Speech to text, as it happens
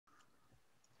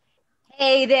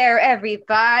Hey there,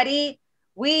 everybody.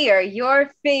 We are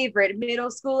your favorite middle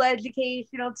school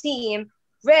educational team.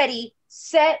 Ready,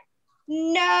 set,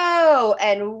 no.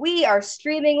 And we are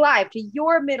streaming live to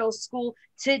your middle school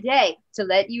today to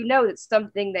let you know that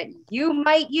something that you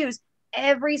might use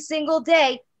every single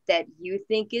day that you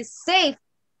think is safe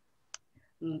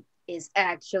is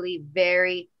actually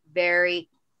very, very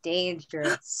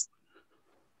dangerous.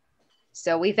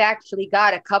 So we've actually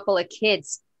got a couple of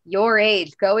kids your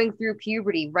age going through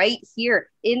puberty right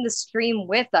here in the stream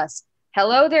with us.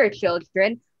 Hello there,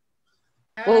 children.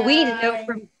 What we need to know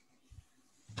from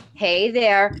Hey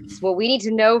there. What we need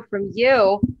to know from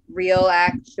you, real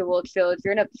actual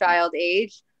children of child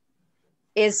age,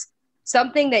 is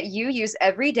something that you use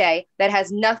every day that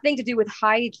has nothing to do with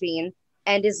hygiene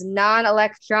and is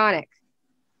non-electronic.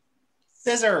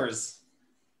 Scissors.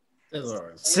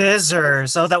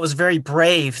 Scissors. Oh, that was very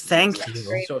brave. Thank you.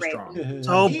 Very So brave. strong.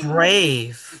 So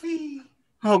brave.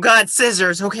 Oh, God,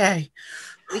 scissors. Okay.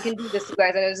 We can do this, you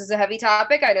guys. I know this is a heavy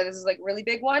topic. I know this is like a really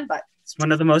big one, but It's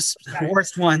one of the most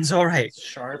worst ones. All right.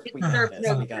 Sharp. We Sharp, got this.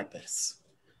 no. We got this.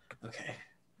 Okay.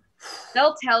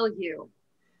 they'll tell you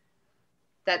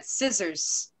that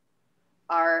scissors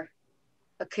are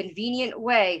a convenient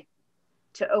way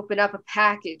to open up a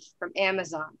package from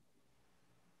Amazon.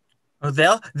 Oh,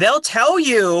 they'll tell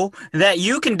you that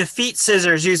you can defeat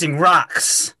scissors using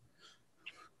rocks.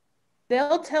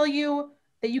 They'll tell you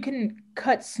that you can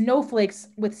cut snowflakes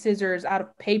with scissors out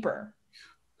of paper.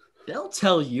 They'll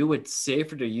tell you it's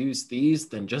safer to use these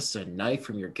than just a knife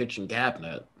from your kitchen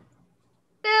cabinet.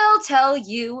 They'll tell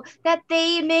you that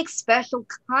they make special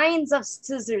kinds of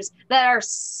scissors that are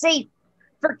safe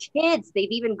for kids.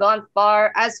 They've even gone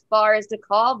as far as to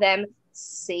call them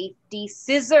safety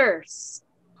scissors.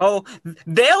 Oh,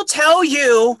 they'll tell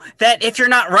you that if you're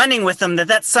not running with them,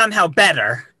 that's somehow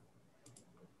better.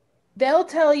 They'll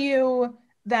tell you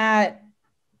that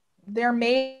they're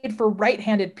made for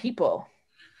right-handed people.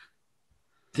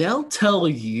 They'll tell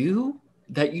you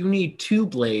that you need 2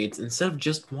 blades instead of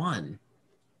just 1.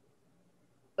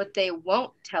 But they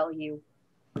won't tell you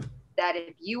that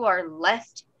if you are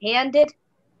left-handed,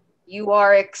 you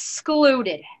are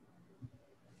excluded.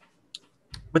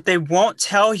 What they won't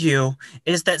tell you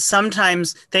is that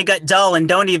sometimes they get dull and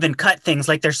don't even cut things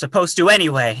like they're supposed to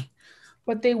anyway.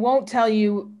 But they won't tell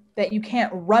you that you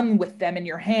can't run with them in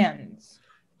your hands.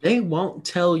 They won't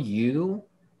tell you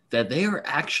that they are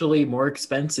actually more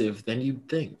expensive than you'd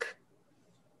think.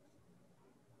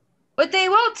 What they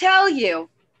won't tell you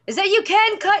is that you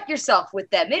can cut yourself with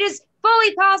them. It is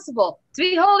fully possible to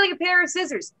be holding a pair of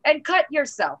scissors and cut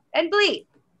yourself and bleed.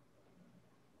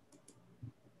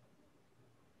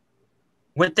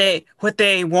 What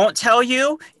they won't tell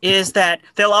you is that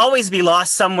they'll always be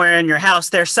lost somewhere in your house.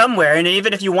 They're somewhere, and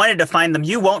even if you wanted to find them,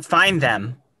 you won't find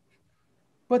them.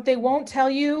 But they won't tell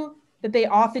you that they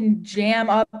often jam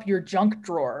up your junk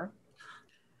drawer.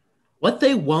 What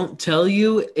they won't tell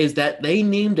you is that they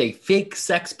named a fake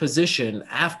sex position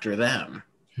after them.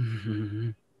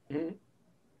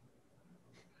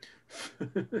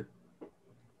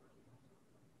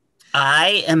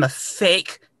 I am a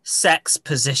fake sex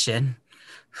position.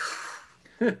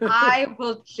 I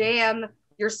will jam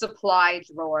your supply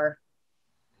drawer.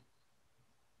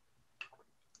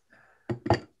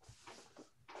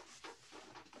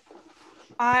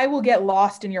 I will get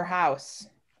lost in your house.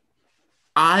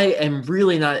 I am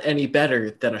really not any better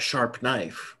than a sharp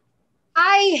knife.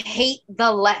 I hate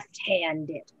the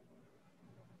left-handed.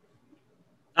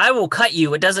 I will cut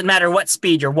you. It doesn't matter what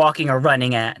speed you're walking or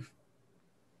running at.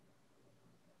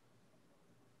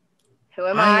 Who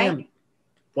am I?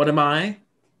 What am I?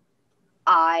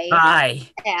 I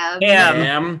am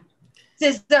Am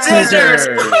scissors. scissors.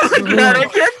 Oh my God, I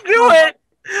can't do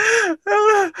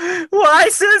it. Why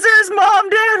scissors, Mom,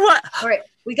 Dad? What? All right,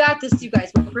 we got this, you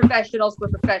guys. We're professionals. We're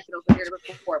here to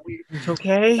perform.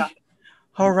 Okay.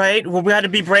 All right. Well, we got to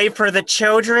be brave for the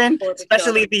children,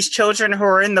 especially these children who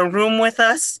are in the room with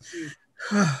us.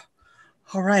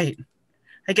 All right.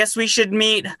 I guess we should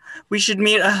meet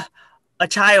a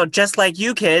child just like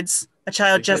you kids. A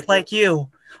child just like you.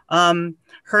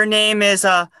 Her name is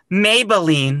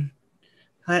Maybelline.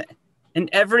 And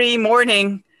every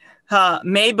morning,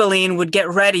 Maybelline would get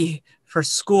ready for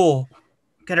school,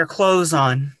 get her clothes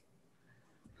on.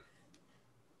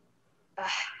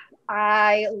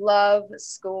 I love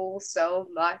school so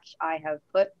much. I have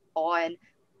put on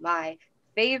my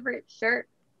favorite shirt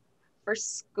for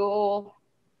school.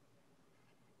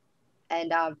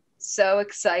 And I'm so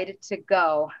excited to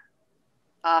go.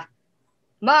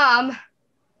 Mom,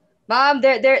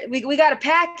 we got a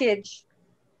package.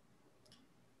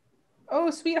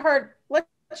 Oh, sweetheart, let's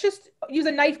Let's just use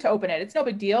a knife to open it. It's no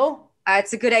big deal.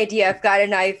 It's a good idea. I've got a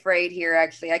knife right here,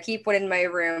 actually. I keep one in my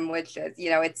room, which is,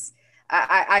 it's,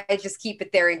 I just keep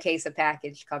it there in case a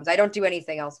package comes. I don't do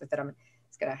anything else with it. I'm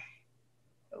just going to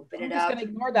open it up. I'm just going to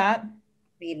ignore that.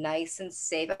 Be nice and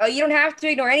safe. Oh, you don't have to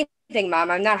ignore anything, Mom.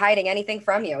 I'm not hiding anything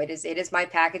from you. It is my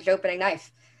package opening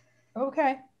knife.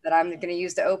 Okay. That I'm going to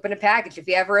use to open a package. If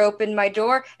you ever open my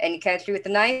door and you catch me with a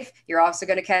knife, you're also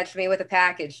going to catch me with a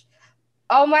package.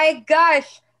 Oh my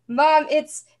gosh, Mom,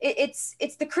 it's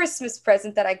the Christmas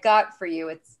present that I got for you.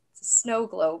 It's a snow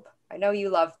globe. I know you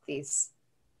love these.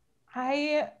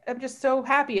 I am just so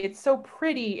happy. It's so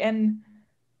pretty and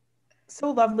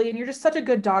so lovely, and you're just such a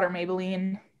good daughter,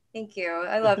 Maybelline. Thank you.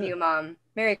 I love you, Mom.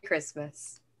 Merry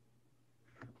Christmas.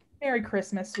 Merry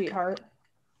Christmas, sweetheart.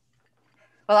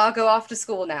 Well, I'll go off to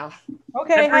school now.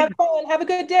 Okay, have fun. Have a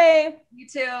good day. You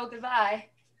too. Goodbye.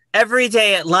 Every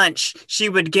day at lunch, she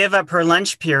would give up her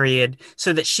lunch period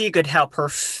so that she could help her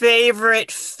favorite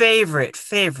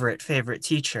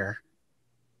teacher.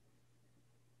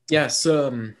 Yes,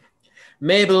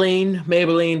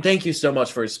 Maybelline, thank you so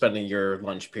much for spending your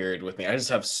lunch period with me. I just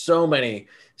have so many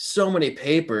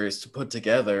papers to put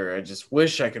together. I just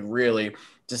wish I could really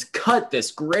just cut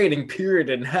this grading period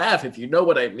in half, if you know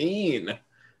what I mean.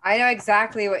 I know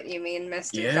exactly what you mean,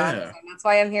 Mr. Johnson. That's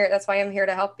why I'm here. That's why I'm here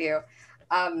to help you.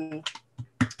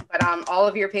 But all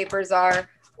of your papers are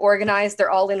organized.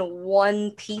 They're all in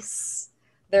one piece.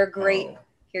 They're great. Oh.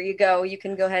 Here you go. You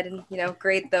can go ahead and,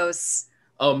 grade those.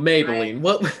 Oh, Maybelline,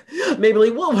 what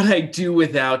would I do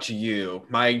without you?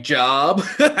 My job?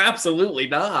 Absolutely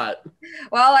not.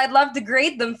 Well, I'd love to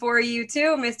grade them for you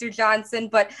too, Mr. Johnson,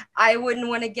 but I wouldn't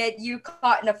want to get you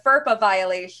caught in a FERPA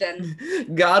violation.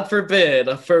 God forbid,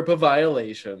 a FERPA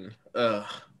violation. Ugh.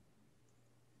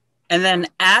 And then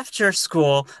after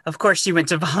school, of course, she went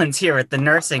to volunteer at the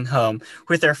nursing home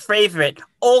with her favorite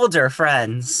older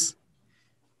friends.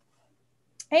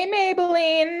 Hey,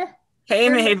 Maybelline. Hey,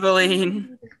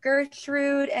 Maybelline.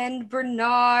 Gertrude and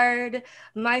Bernard,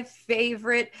 my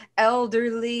favorite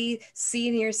elderly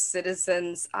senior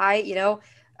citizens.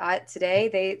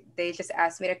 Today they just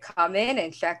asked me to come in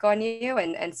and check on you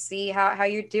and see how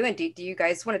you're doing. Do you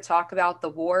guys want to talk about the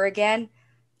war again?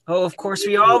 Oh, of course,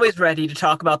 we're always ready to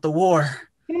talk about the war.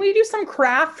 Can we do some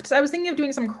crafts? I was thinking of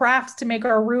doing some crafts to make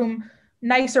our room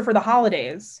nicer for the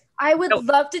holidays. I would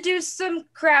love to do some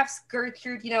crafts,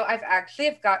 Gertrude.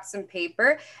 I've got some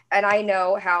paper and I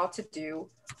know how to do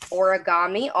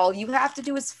origami. All you have to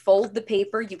do is fold the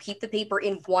paper. You keep the paper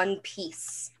in one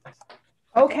piece.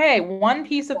 Okay, one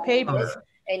piece of paper.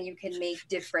 And you can make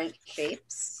different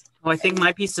shapes. Oh, I think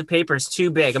my piece of paper is too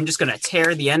big. I'm just going to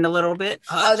tear the end a little bit.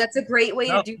 Oh, that's a great way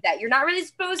to do that. You're not really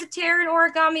supposed to tear an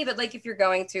origami, but if you're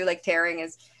going to, tearing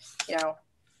is,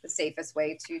 the safest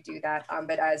way to do that.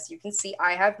 But as you can see,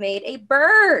 I have made a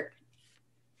bird.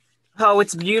 Oh,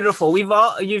 it's beautiful.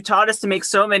 You've taught us to make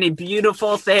so many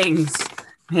beautiful things,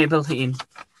 Maybelline.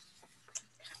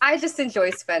 I just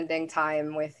enjoy spending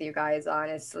time with you guys,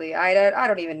 honestly. I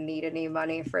don't even need any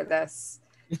money for this.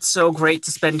 It's so great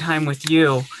to spend time with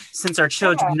you. Since our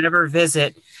children never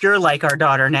visit, you're like our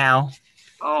daughter now.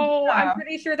 Oh, yeah. I'm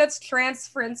pretty sure that's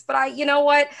transference, but you know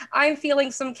what? I'm feeling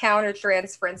some counter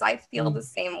transference. I feel the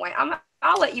same way.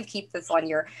 I'll let you keep this on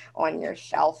your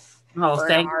shelf. Oh,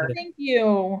 thank you. Thank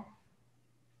you.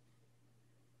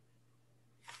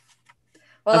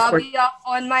 Well, I'll be off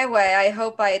on my way. I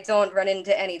hope I don't run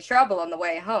into any trouble on the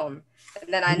way home,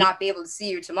 and then I not be able to see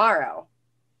you tomorrow.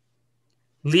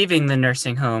 Leaving the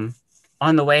nursing home,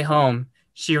 on the way home,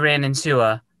 she ran into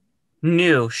a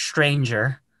new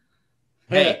stranger.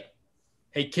 Hey,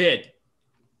 kid.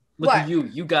 Look What? at you.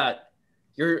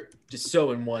 You're just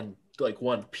so in one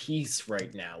piece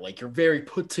right now. You're very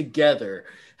put together.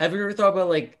 Have you ever thought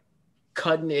about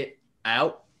cutting it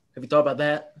out? Have you thought about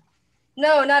that?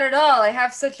 No, not at all. I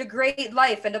have such a great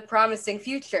life and a promising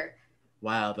future.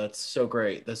 Wow, that's so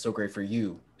great. That's so great for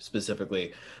you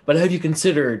specifically. But have you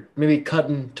considered maybe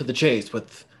cutting to the chase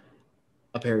with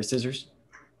a pair of scissors?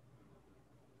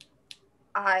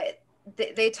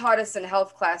 They taught us in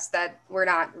health class that we're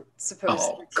not supposed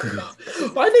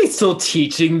to. Are they still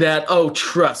teaching that? Oh,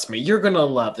 trust me, you're going to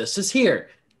love this. Just here,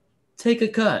 take a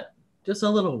cut. Just a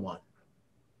little one.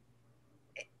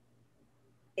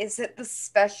 Is it the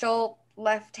special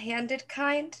left-handed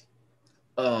kind?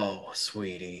 Oh,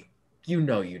 sweetie. You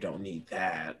know you don't need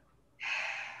that.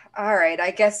 All right,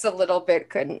 I guess a little bit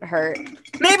couldn't hurt.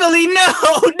 Maybelline, no,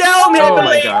 Maybelline. Oh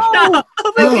my gosh. No.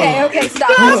 Okay, stop.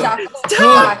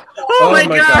 Oh my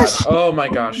gosh. Oh my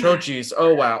gosh. Oh geez.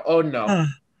 Oh wow. Oh no.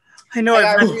 I know.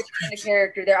 I really the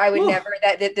character there. I would never.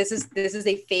 This is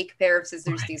a fake pair of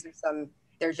scissors. These are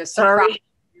they're just sorry.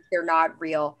 they're not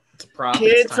real. It's a prop.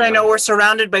 Kids, I know we're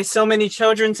surrounded by so many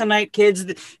children tonight. Kids,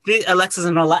 Alexa's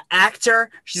an actor.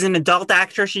 She's an adult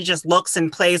actor. She just looks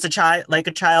and plays a child like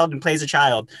a child and plays a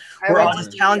child. We're all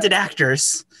just talented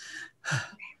actors.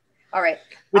 All right.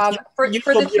 For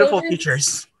the beautiful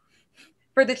features.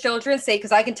 For the children's sake,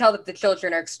 because I can tell that the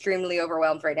children are extremely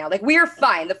overwhelmed right now. Like, we're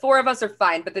fine. The four of us are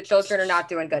fine, but the children are not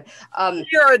doing good.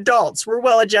 We're adults. We're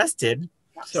well adjusted.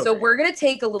 So we're going to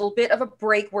take a little bit of a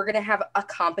break. We're going to have a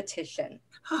competition.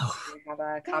 Oh. We're gonna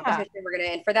have a competition. Yeah. We're going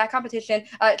to, and for that competition,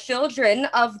 children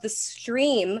of the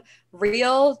stream,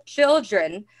 real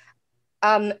children,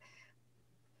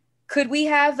 could we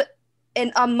have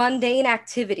a mundane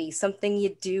activity, something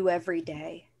you do every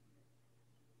day?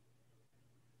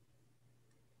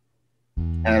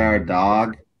 Pet our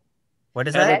dog. What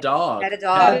is Pet that? a dog. Pet a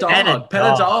dog.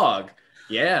 Pet a dog.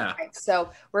 Yeah. Right,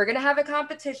 so we're gonna have a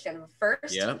competition.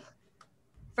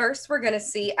 First, we're gonna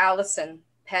see Allison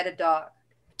pet a dog,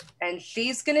 and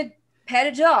she's gonna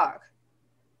pet a dog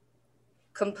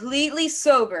completely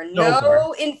sober,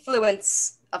 no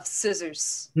influence of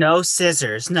scissors. No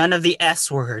scissors. None of the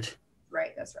S word.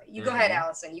 Right, that's right. You go ahead,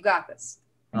 Allison. You got this.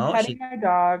 Oh, petting my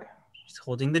dog. She's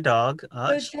holding the dog.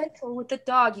 So gentle with the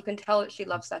dog. You can tell that she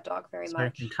loves that dog very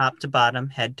much. From top to bottom,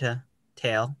 head to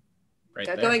tail. Right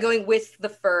going with the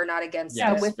fur, not against.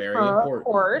 Yes, it. With very her, important. of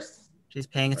course. She's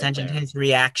paying attention to his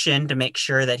reaction to make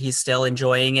sure that he's still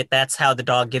enjoying it. That's how the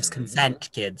dog gives consent,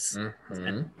 kids.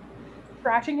 Mm-hmm.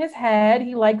 Scratching his head.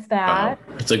 He likes that.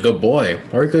 It's a good boy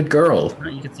or a good girl.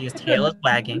 You can see his tail is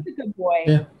wagging. He's a good boy.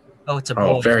 Yeah. Oh, it's a boy.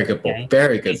 Oh, very good boy. Okay.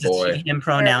 Very good It's boy. she, him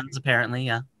pronouns, apparently,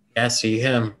 yeah. Yeah, see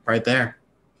him right there.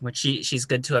 Which she's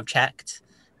good to have checked.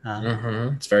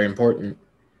 It's very important.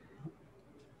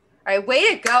 All right,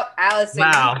 way to go, Allison.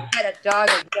 Wow. You had a dog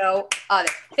and no other.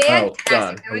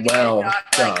 Fantastic. Well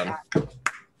done.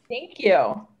 Thank you.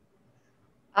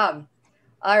 All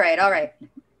right.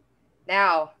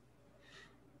 Now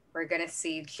we're gonna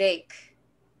see Jake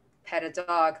pet a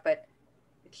dog, but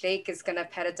Jake is gonna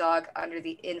pet a dog under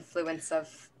the influence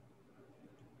of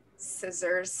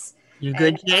scissors. You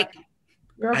good, Jake?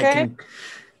 You're okay? I'm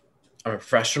a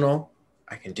professional.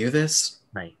 I can do this.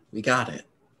 Right. We got it.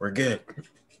 We're good.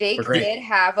 Jake did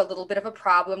have a little bit of a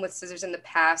problem with scissors in the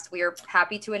past. We are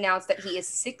happy to announce that he is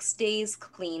 6 days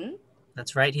clean.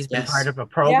 That's right. He's been part of a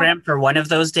program for one of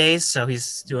those days, so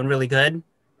he's doing really good.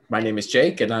 My name is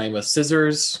Jake, and I'm a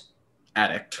scissors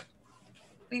addict.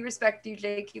 We respect you,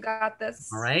 Jake. You got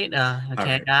this. All right. Okay. All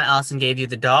right. Allison gave you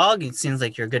the dog. It seems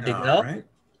like you're good to go. All right.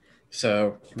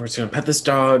 So we're just gonna pet this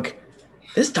dog.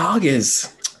 This dog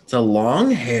it's a long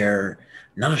hair,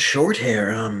 not a short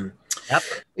hair. Yep.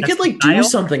 We could do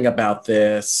something about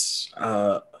this.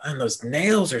 And those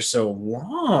nails are so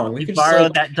long. We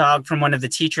borrowed that dog from one of the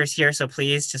teachers here, so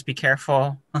please just be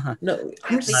careful. No,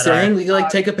 I'm just saying we could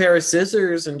take a pair of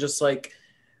scissors and just like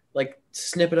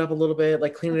snip it up a little bit,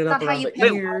 clean it up around the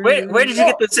ear. Where did you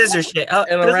get the scissors? Shit? Oh,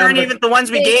 those aren't even the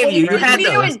ones we gave you. You had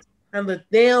those. And the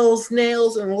nails,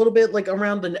 and a little bit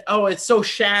around the. Oh, it's so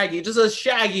shaggy. Just a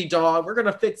shaggy dog. We're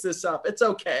gonna fix this up. It's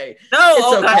okay. No,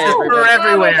 it's okay. We're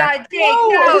everywhere. Oh my God,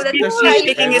 Jake, He's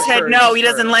shaking his head. No, he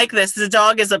doesn't like this. The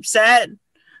dog is upset.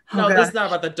 No, this is not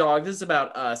about the dog. This is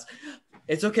about us.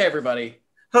 It's okay, everybody.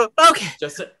 Okay.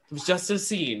 It was just a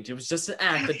scene. It was just an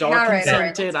act. The dog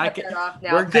consented.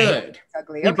 We're good.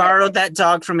 We borrowed that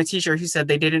dog from a teacher who said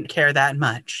they didn't care that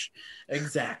much.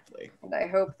 Exactly. And I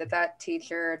hope that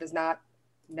teacher does not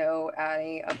know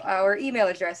any of our email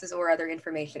addresses or other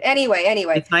information.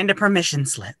 Anyway. Find a permission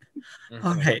slip. Mm-hmm.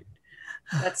 All right.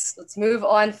 Let's move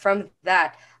on from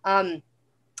that. And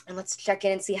let's check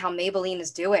in and see how Maybelline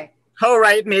is doing. All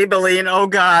right, Maybelline. Oh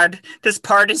God, this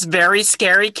part is very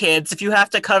scary, kids. If you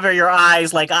have to cover your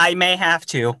eyes, like I may have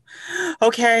to.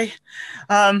 Okay.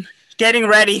 Getting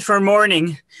ready for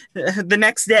morning, the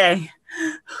next day.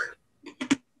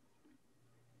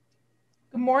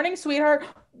 Good morning, sweetheart.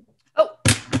 Oh,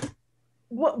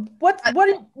 what's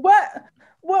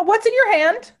in your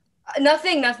hand?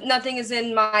 Nothing is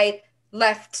in my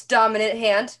left dominant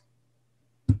hand.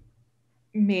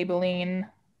 Maybelline.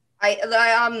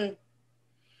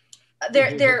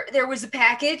 There was a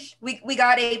package. We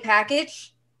got a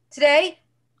package today.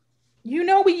 You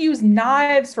know we use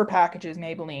knives for packages,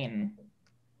 Maybelline.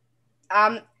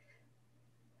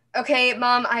 Okay,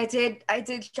 Mom, I did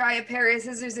try a pair of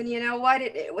scissors, and you know what?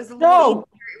 It was a little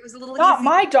easier. It was a little not easy.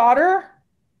 my daughter.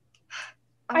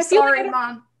 I'm sorry,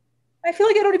 Mom. I feel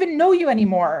like I don't even know you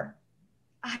anymore.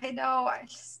 I know.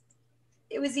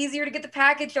 It was easier to get the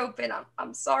package open.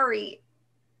 I'm sorry.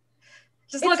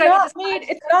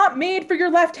 It's not made for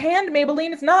your left hand,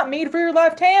 Maybelline. It's not made for your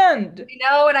left hand. I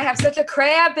know, and I have such a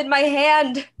cramp in my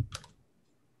hand.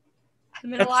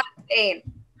 I'm in a lot of pain.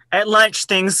 At lunch,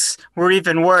 things were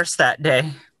even worse that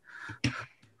day.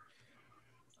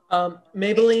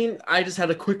 Maybelline, I just had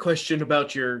a quick question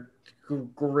about your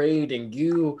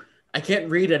grading. I can't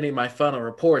read any of my final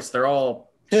reports. They're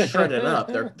all shredded up.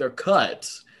 They're cut.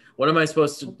 What am I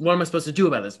supposed to do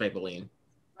about this, Maybelline?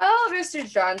 Oh, Mr.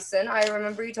 Johnson, I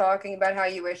remember you talking about how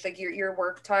you wish like your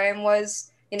work time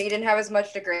was, you didn't have as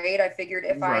much to grade. I figured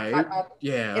if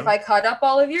I cut up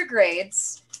all of your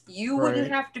grades, you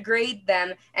wouldn't have to grade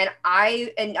them, and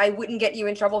I wouldn't get you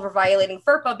in trouble for violating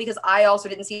FERPA because I also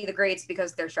didn't see the grades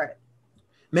because they're shredded.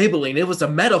 Maybelline, it was a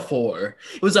metaphor.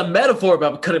 It was a metaphor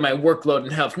about cutting my workload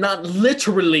in half, not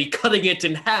literally cutting it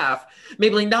in half.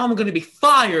 Maybelline, now I'm going to be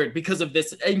fired because of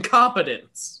this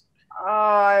incompetence. Oh,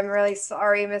 I'm really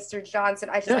sorry, Mr. Johnson.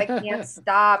 I can't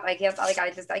stop.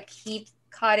 I keep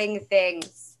cutting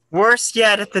things. Worse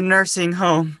yet, at the nursing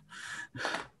home.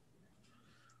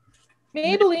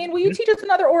 Maybelline, will you teach us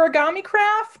another origami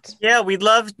craft? Yeah, we'd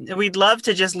love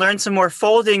to just learn some more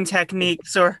folding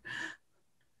techniques or...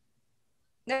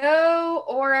 No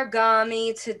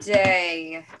origami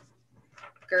today,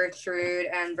 Gertrude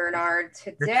and Bernard.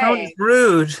 Today, sounds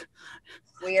rude.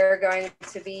 We are going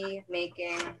to be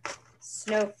making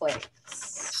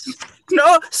snowflakes.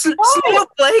 No,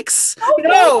 snowflakes!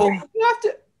 No! You have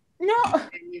to... No!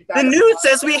 The news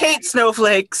says we hate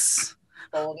snowflakes.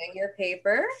 Folding your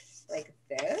paper like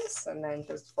this, and then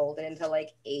just fold it into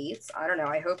like 8. I don't know.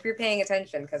 I hope you're paying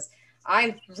attention because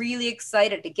I'm really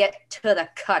excited to get to the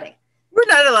cutting. We're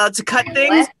not allowed to cut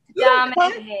things.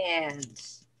 Dominant hand.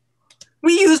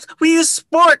 We use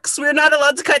sporks. We're not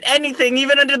allowed to cut anything,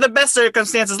 even under the best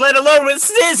circumstances, let alone with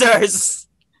scissors.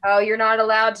 Oh, you're not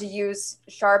allowed to use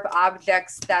sharp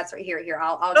objects. That's right. Here.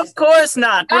 I'll just. Of course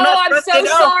not. I'm so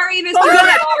sorry, Mr.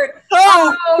 Bernard.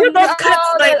 You're both cut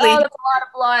slightly. That's a lot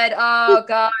of blood. Oh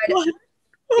God.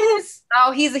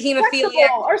 He's a hemophiliac.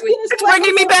 It's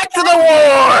bringing me back to the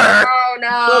war. Oh no!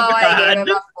 I gave him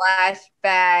a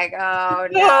flashback. Oh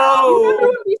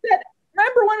no!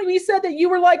 Remember when we said that you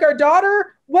were like our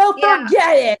daughter? Well,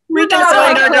 forget it. We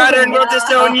disowned our daughter and we'll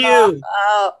disown you.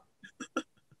 Oh.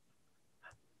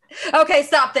 Okay,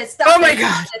 stop this. Oh my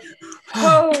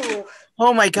God.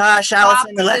 Oh my gosh,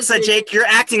 Allison, Alexa, Jake, your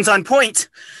acting's on point.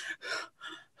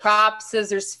 Prop,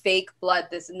 scissors, fake blood.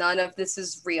 None of this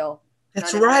is real.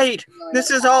 That's right.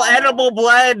 This is all edible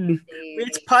blood.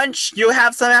 It's punch. You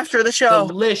have some after the show.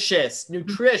 Delicious,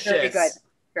 nutritious.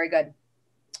 Very good.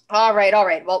 All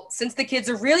right. Well, since the kids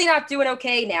are really not doing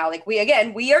okay now, like we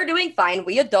are doing fine.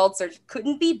 We adults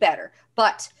couldn't be better.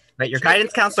 But your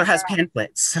guidance counselor has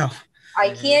pamphlets, so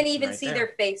I can't even see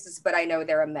their faces, but I know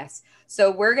they're a mess.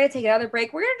 So we're gonna take another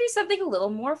break. We're gonna do something a little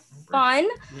more fun.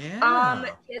 Yeah.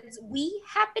 Kids, we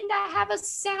happen to have a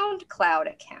SoundCloud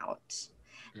account.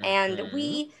 And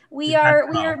we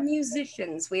are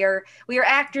musicians. We are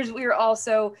actors. We are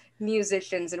also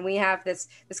musicians, and we have this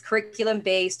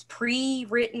curriculum-based,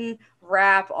 pre-written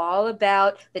rap all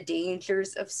about the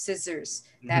dangers of scissors.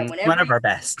 That whenever one of our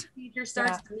best teacher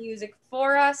starts the music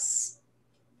for us,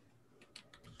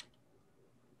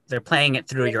 they're playing it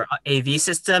through your AV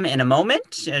system in a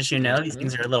moment. As you know, these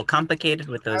things are a little complicated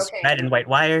with those red and white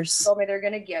wires. Told me they're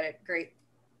gonna get it. Great.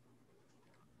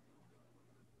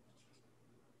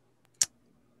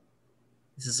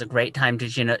 This is a great time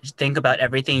to think about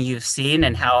everything you've seen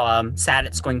and how sad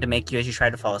it's going to make you as you try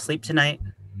to fall asleep tonight.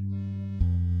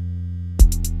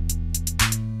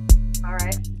 All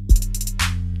right.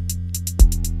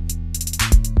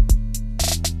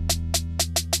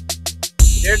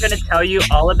 They're going to tell you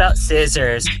all about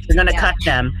scissors. You're going to cut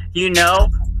them. You're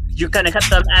going to cut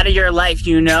them out of your life,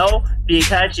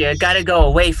 because you got to go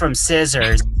away from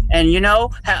scissors. And you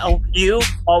know how you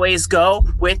always go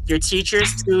with your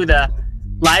teachers to the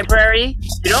library?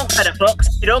 You don't cut up books.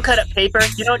 You don't cut up paper.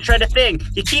 You don't shred a thing.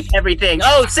 You keep everything.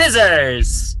 Oh,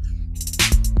 scissors.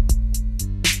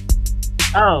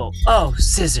 Oh,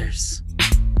 scissors.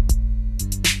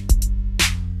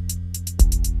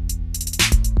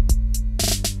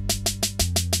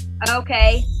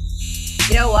 Okay.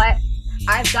 You know what?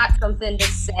 I've got something to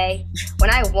say. When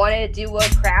I want to do a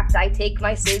craft, I take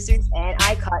my scissors and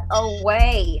I cut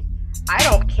away. I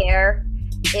don't care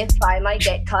if I might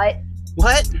get cut.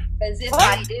 What? Because if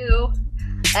I do,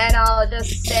 and I'll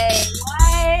just say,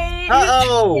 what?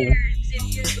 Uh-oh.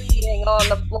 If you're bleeding on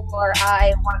the floor,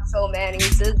 I want so many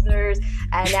scissors,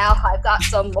 and now I've got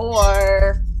some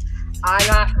more. I'm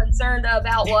not concerned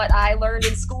about what I learned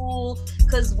in school,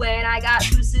 because when I got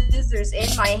 2 scissors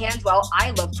in my hands, well,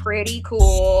 I look pretty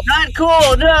cool. Not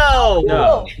cool,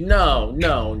 no!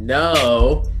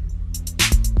 No.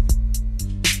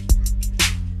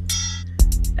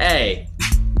 Hey,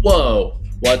 whoa.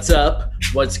 What's up?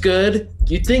 What's good?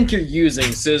 You think you're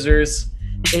using scissors?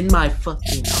 In my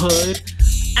fucking hood?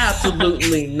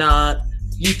 Absolutely not.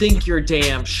 You think you're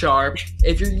damn sharp?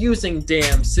 If you're using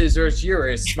damn scissors, you're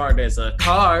as smart as a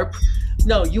carp.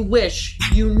 No, you wish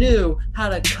you knew how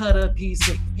to cut a piece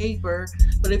of paper,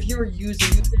 but if you're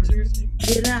using scissors,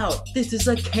 get out. This is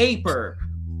a caper.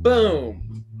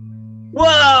 Boom.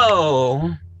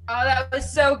 Whoa! Oh, that was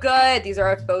so good. These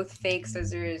are both fake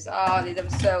scissors. Oh, that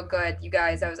was so good, you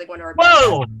guys. That was like one of our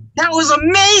Whoa! That was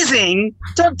amazing!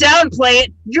 Don't downplay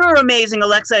it. You're amazing,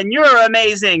 Alexa, and you're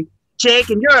amazing, Jake,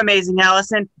 and you're amazing,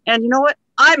 Allison. And you know what?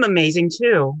 I'm amazing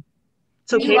too.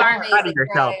 It's okay You to are be proud of amazing,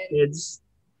 yourself, Ryan. kids.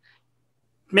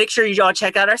 Make sure you all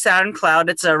check out our SoundCloud.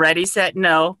 It's a Ready, Set,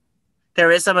 No. There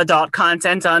is some adult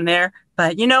content on there,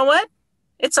 but you know what?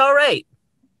 It's all right.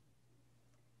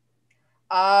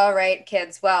 All right,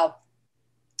 kids. Well,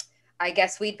 I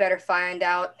guess we'd better find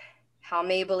out how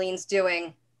Maybelline's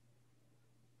doing.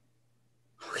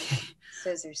 Okay.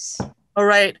 Scissors. All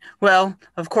right. Well,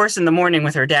 of course, in the morning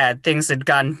with her dad, things had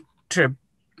gone to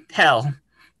hell.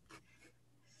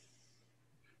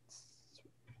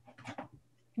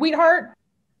 Sweetheart,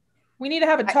 we need to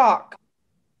have a talk.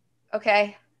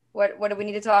 Okay. What do we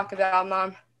need to talk about,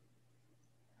 Mom?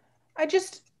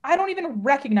 I don't even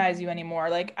recognize you anymore.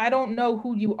 Like, I don't know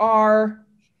who you are.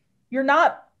 You're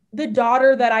not the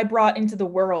daughter that I brought into the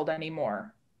world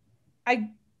anymore.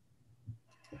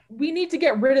 We need to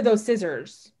get rid of those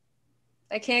scissors.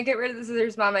 I can't get rid of the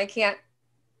scissors, Mom. I can't.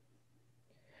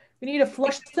 We need to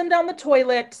flush them down the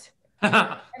toilet.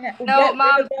 No,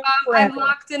 Mom, I'm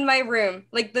locked in my room.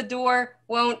 Like, the door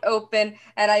won't open,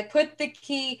 and I put the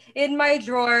key in my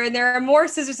drawer, and there are more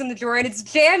scissors in the drawer, and it's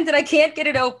jammed, and I can't get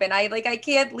it open. I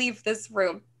can't leave this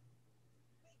room.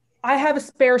 I have a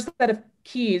spare set of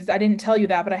keys. I didn't tell you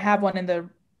that, but I have one in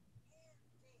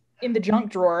the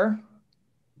junk drawer.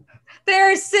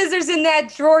 There are scissors in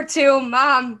that drawer too,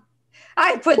 Mom.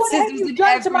 I put What scissors have you in done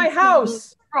every to my single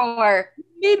house? drawer.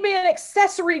 You made me an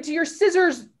accessory to your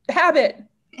scissors habit.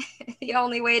 The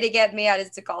only way to get me out is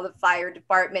to call the fire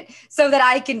department so that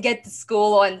I can get to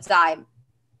school on time.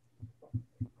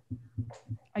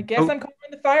 I guess I'm calling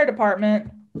the fire department.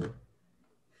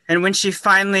 And when she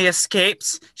finally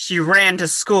escaped, she ran to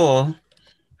school.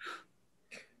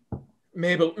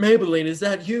 Maybelline, is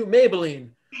that you? Maybelline.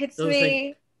 It's No,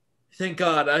 me. Thank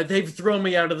God. They've thrown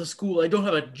me out of the school. I don't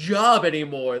have a job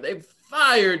anymore. They've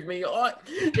fired me.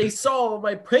 They saw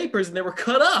my papers and they were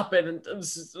cut up. And I'm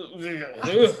so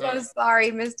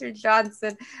sorry, Mr.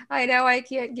 Johnson. I know I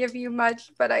can't give you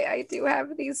much, but I do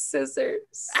have these scissors.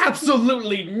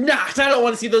 Absolutely not. I don't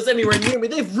want to see those anywhere near me.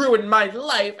 They've ruined my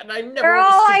life, and I never They're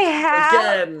want all to I see them have.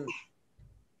 again.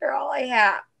 They're all I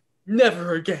have.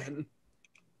 Never again.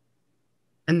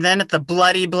 And then at the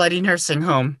bloody, bloody nursing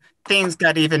home, things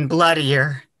got even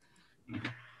bloodier.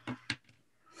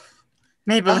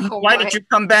 Maybelline, why did you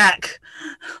come back?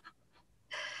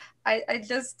 I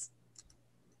just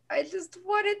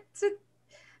wanted to.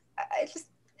 I just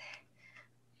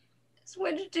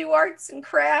wanted to do arts and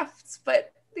crafts,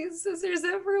 but these scissors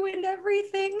have ruined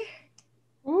everything.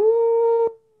 Ooh,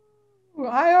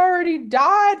 I already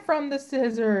died from the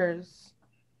scissors.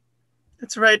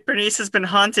 That's right, Bernice has been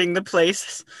haunting the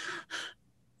place.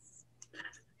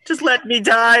 Just let me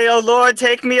die, oh Lord,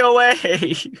 take me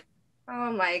away.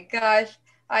 Oh my gosh,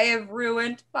 I have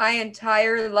ruined my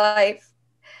entire life.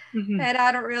 Mhm. And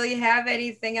I don't really have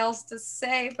anything else to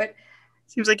say, but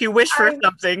Seems like you wish for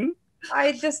something.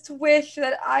 I just wish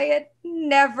that I had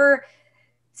never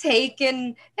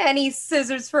taken any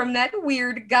scissors from that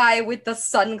weird guy with the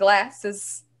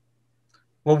sunglasses.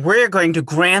 Well, we're going to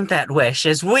grant that wish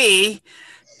as we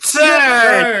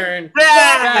turn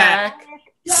back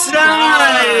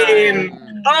time.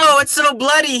 Oh, it's so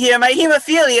bloody here. My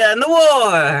hemophilia in the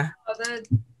war.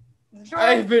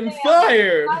 I've been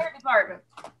fired. Fire department.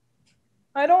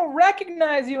 I don't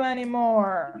recognize you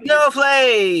anymore.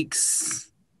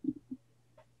 Snowflakes.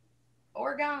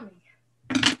 Origami.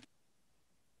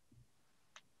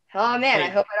 Oh man, Hey. I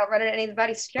hope I don't run into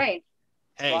anybody strange.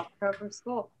 Hey, Walking home from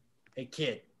school. hey,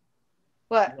 kid.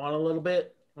 What? Want a little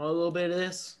bit? Want a little bit of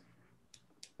this?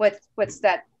 What's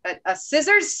that? A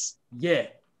scissors? Yeah.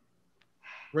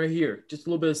 Right here. Just a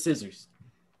little bit of scissors.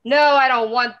 No, I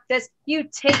don't want this. You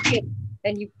take it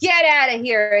and you get out of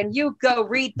here and you go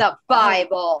read the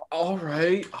Bible. All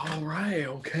right.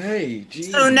 Okay.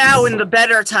 Jeez. So now in the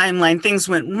better timeline, things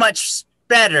went much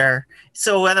better.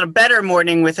 So on a better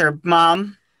morning with her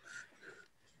mom.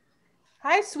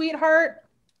 Hi, sweetheart.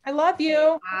 I love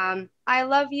you. I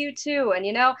love you too. And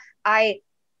you know, I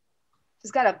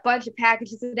just got a bunch of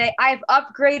packages today. I've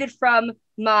upgraded from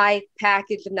my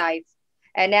package knife.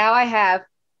 And now I have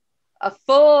a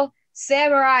full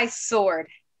samurai sword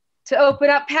to open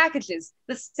up packages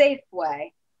the safe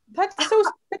way. That's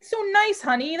so nice,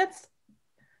 honey.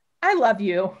 I love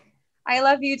you. I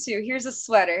love you too. Here's a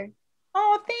sweater.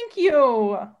 Oh, thank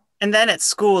you. And then at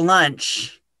school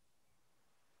lunch.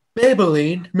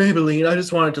 Maybelline, I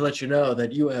just wanted to let you know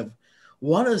that you have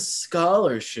won a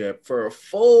scholarship for a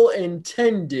full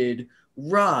intended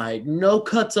ride, no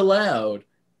cuts allowed,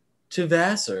 to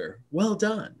Vassar. Well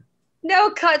done.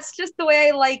 No cuts, just the way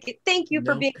I like it. Thank you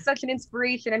for No being such an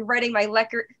inspiration and writing my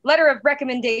letter of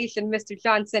recommendation, Mr.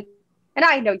 Johnson. And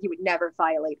I know you would never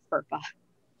violate FERPA.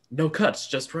 No cuts,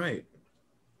 just right.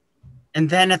 And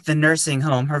then at the nursing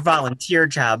home, her volunteer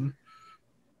job.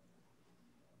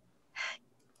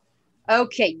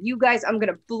 Okay, you guys, I'm going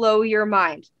to blow your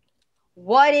mind.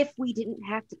 What if we didn't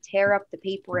have to tear up the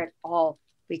paper at all?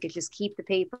 We could just keep the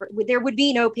paper. There would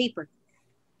be no paper.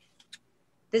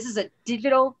 This is a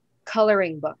digital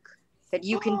coloring book that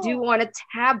you can do on a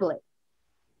tablet.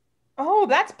 Oh,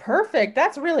 that's perfect.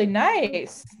 That's really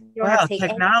nice. You don't have Wow, to take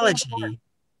technology.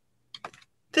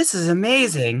 This is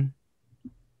amazing.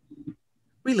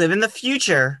 We live in the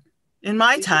future. In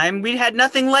my time, we had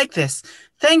nothing like this.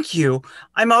 Thank you.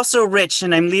 I'm also rich,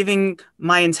 and I'm leaving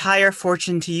my entire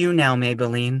fortune to you now,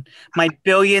 Maybelline. My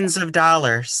billions of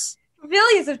dollars.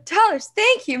 Billions of dollars.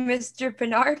 Thank you, Mr.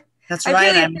 Bernard. That's I right.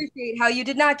 really appreciate how you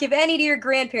did not give any to your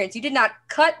grandparents. You did not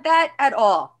cut that at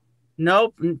all.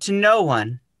 Nope, to no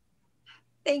one.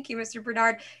 Thank you, Mr.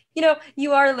 Bernard. You know,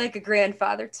 you are like a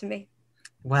grandfather to me.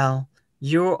 Well,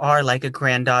 you are like a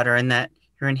granddaughter in that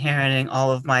you're inheriting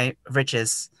all of my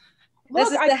riches. This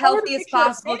is the healthiest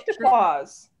possible Santa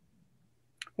Claus.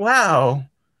 Wow.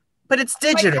 But it's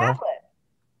My digital. tablet.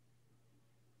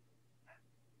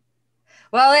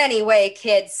 Well, anyway,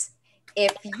 kids,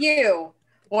 if you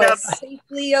want to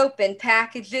safely open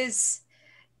packages,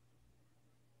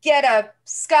 get a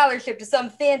scholarship to some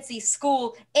fancy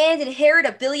school, and inherit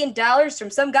 $1 billion from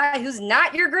some guy who's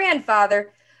not your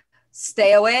grandfather,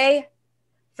 stay away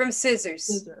from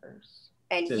scissors.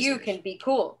 And you can be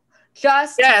cool.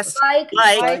 Just like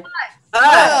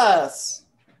us.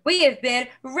 We have been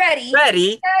ready,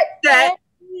 Ready, set,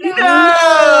 no!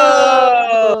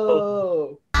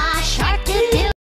 No!